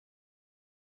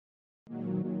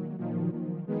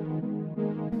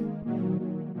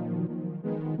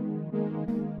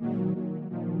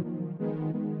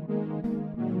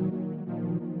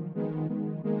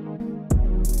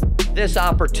This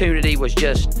opportunity was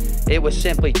it was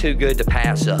simply too good to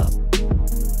pass up.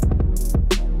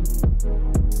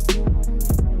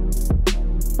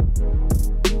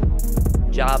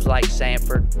 Jobs like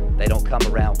Sanford, they don't come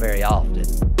around very often.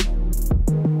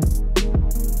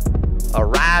 A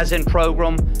rising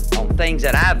program on things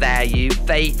that I value: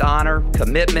 faith, honor,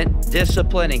 commitment,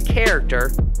 discipline, and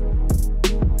character.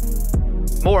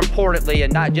 More importantly,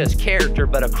 and not just character,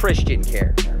 but a Christian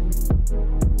character.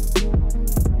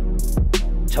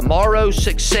 Tomorrow's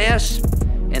success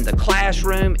in the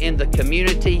classroom, in the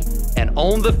community, and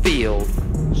on the field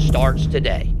starts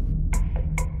today.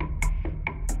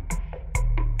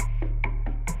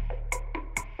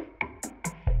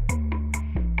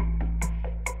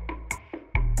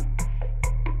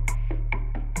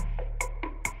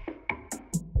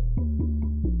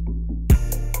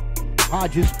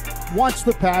 Hodges wants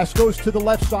the pass, goes to the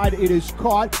left side, it is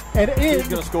caught, and in. He's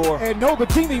going to score. And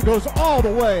Nobatini goes all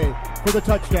the way for the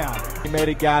touchdown. He made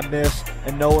a guy miss,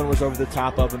 and no one was over the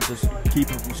top of him to keep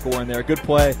him from scoring there. Good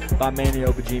play by Manny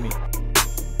Obajimi.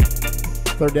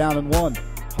 3rd down and 1.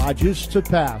 Hodges to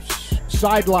pass.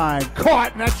 Sideline,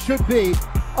 caught, and that should be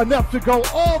enough to go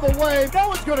all the way. No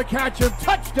one's going to catch him.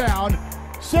 Touchdown,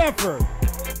 Sanford.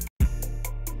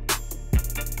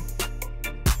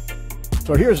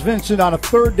 So here's Vincent on a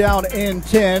 3rd down and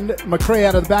 10. McCray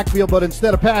out of the backfield, but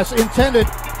instead a pass intended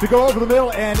to go over the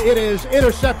middle, and it is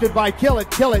intercepted by Killett.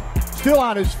 Killett still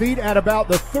on his feet at about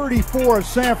the 34 of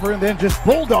Sanford, and then just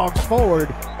bulldogs forward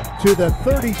to the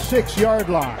 36-yard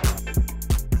line.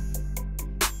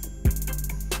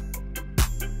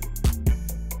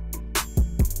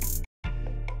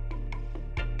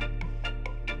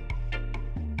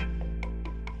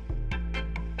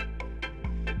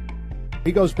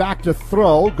 He goes back to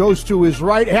throw, goes to his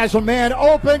right, has a man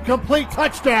open, complete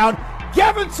touchdown,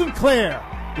 Gavin Sinclair.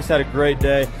 Just had a great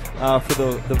day for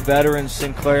the veteran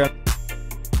Sinclair.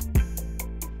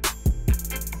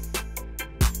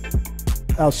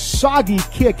 A soggy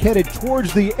kick headed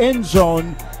towards the end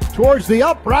zone, towards the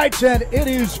uprights, and it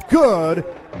is good.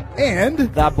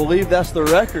 And I believe that's the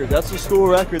record. That's the school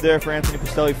record there for Anthony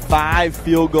Pastelli. 5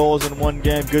 field goals in one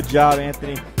game. Good job,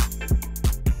 Anthony.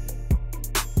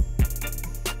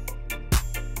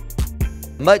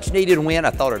 Much needed win. I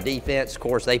thought our defense, of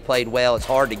course, they played well. It's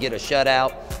hard to get a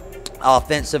shutout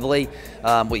offensively.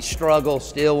 We struggle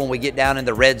still when we get down in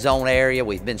the red zone area.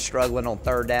 We've been struggling on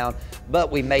 3rd down, but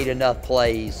we made enough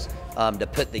plays to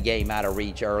put the game out of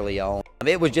reach early on.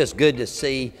 It was just good to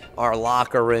see our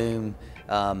locker room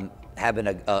having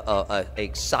a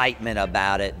excitement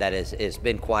about it that it's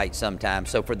been quite some time.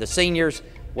 So for the seniors,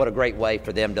 what a great way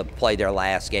for them to play their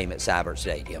last game at Cybert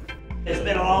Stadium. It's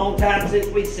been a long time since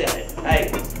we said it.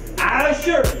 Hey, I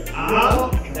assure you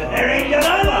that there ain't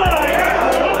none like it.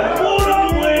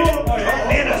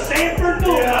 In a Sanford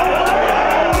Bulldog.